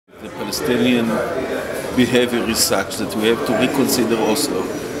The Palestinian behavior is such that we have to reconsider Oslo.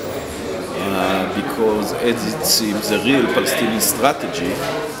 Because as it seems, the real Palestinian strategy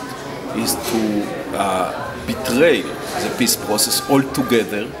is to betray the peace process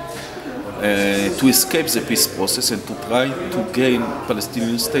altogether, to escape the peace process and to try to gain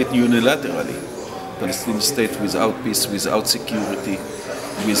Palestinian state unilaterally. Palestinian state without peace, without security,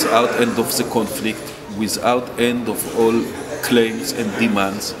 without end of the conflict, without end of all claims and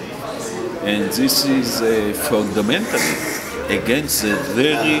demands. And this is fundamentally against the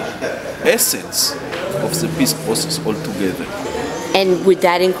very essence of the peace process altogether. And would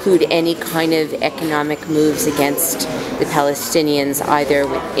that include any kind of economic moves against the Palestinians, either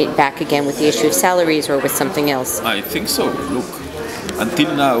back again with the issue of salaries or with something else? I think so. Look,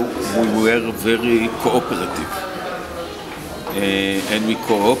 until now we were very cooperative. And we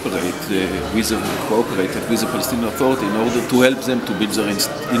cooperated with the Palestinian Authority in order to help them to build their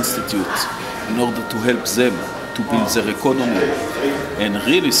institutes, in order to help them to build their economy. And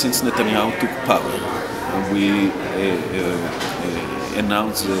really, since Netanyahu took power, we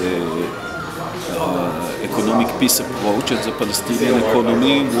announced the economic peace approach, and the Palestinian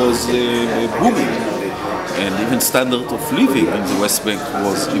economy was booming. And even standard of living in the West Bank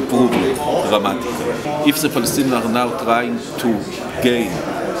was improving dramatically. If the Palestinians are now trying to gain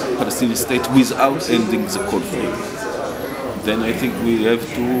Palestinian state without ending the conflict, then I think we have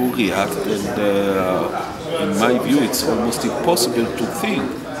to react. And in my view, it's almost impossible to think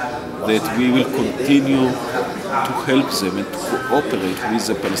that we will continue to help them and to cooperate with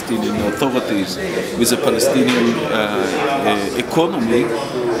the Palestinian authorities, with the Palestinian economy,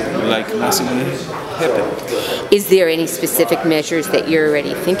 like nothing happened. Is there any specific measures that you're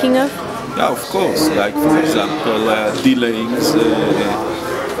already thinking of? Yeah, of course. Like, for example, delaying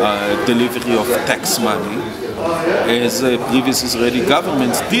the delivery of tax money, as previous Israeli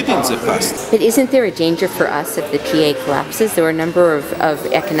governments did in the past. But isn't there a danger for us if the PA collapses? There were a number of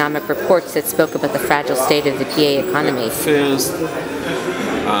economic reports that spoke about the fragile state of the PA economy. First,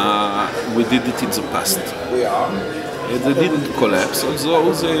 we did it in the past. They didn't collapse,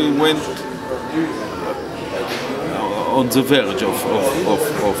 although they went on the verge of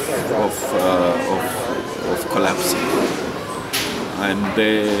collapsing.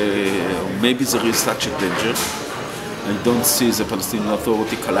 And maybe there is such a danger. I don't see the Palestinian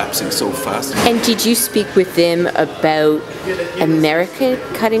Authority collapsing so fast. And did you speak with them about America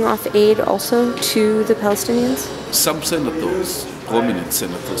cutting off aid also to the Palestinians? Some senators, prominent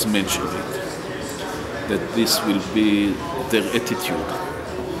senators, mentioned it, that this will be their attitude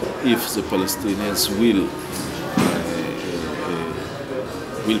if the Palestinians will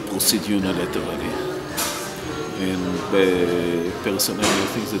proceed unilaterally. And personally, I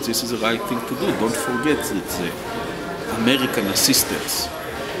think that this is the right thing to do. Don't forget that the American assistance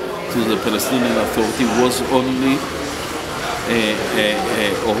to the Palestinian Authority was only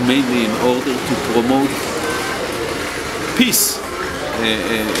or mainly in order to promote peace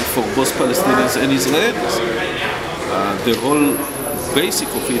for both Palestinians and Israelis. The whole basic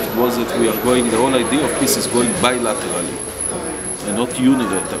of it was that the whole idea of peace is going bilaterally and not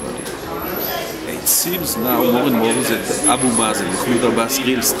unilaterally. It seems now more and more that Abu Mazen, Mahmoud Abbas'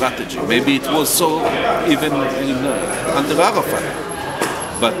 real strategy, maybe it was so even under Arafat,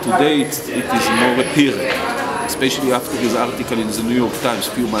 but today it is more apparent, especially after his article in the New York Times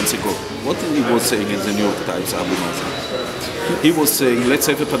a few months ago. What he was saying in the New York Times, Abu Mazen? He was saying, let's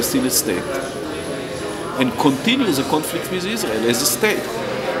have a Palestinian state and continue the conflict with Israel as a state.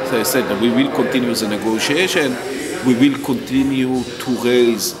 So I said that we will continue the negotiation, we will continue to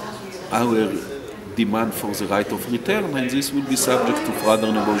raise our demand for the right of return, and this will be subject to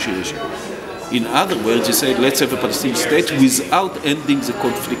further negotiation. In other words, he said, let's have a Palestinian state without ending the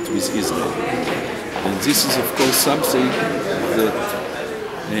conflict with Israel. And this is, of course, something that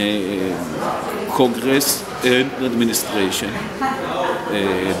Congress and administration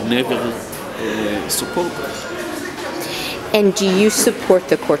never supported. And do you support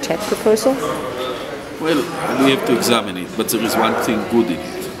the quartet proposal? Well, we have to examine it, but there is one thing good in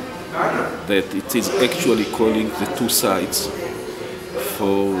it, that it is actually calling the two sides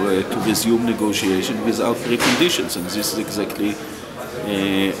to resume negotiation without preconditions, and this is exactly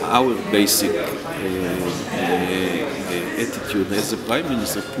our basic attitude, as the Prime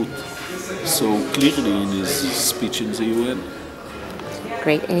Minister put so clearly in his speech in the UN.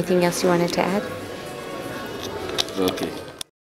 Great. Anything else you wanted to add? Okay.